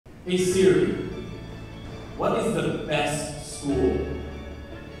Hey Siri, what is the best school?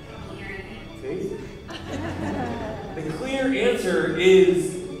 See? The clear answer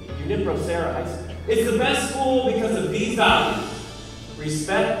is Sarah High School. It's the best school because of these values: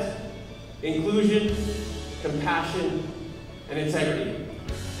 respect, inclusion, compassion, and integrity.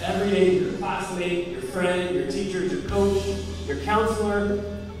 Every day, your classmate, your friend, your teachers, your coach, your counselor,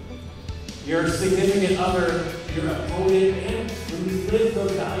 your significant other, your opponent, and when you live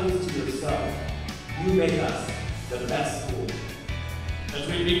those values to yourself, you make us the best school. As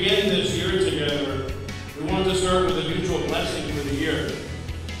we begin this year together, we want to start with a mutual blessing for the year.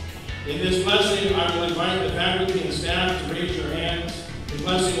 In this blessing, I will invite the faculty and staff to raise your hands in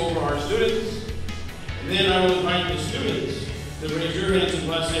blessing over our students, and then I will invite the students to raise your hands in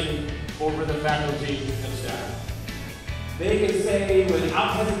blessing over the faculty and staff. They can say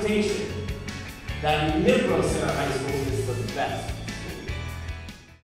without hesitation that Sarah High School is the best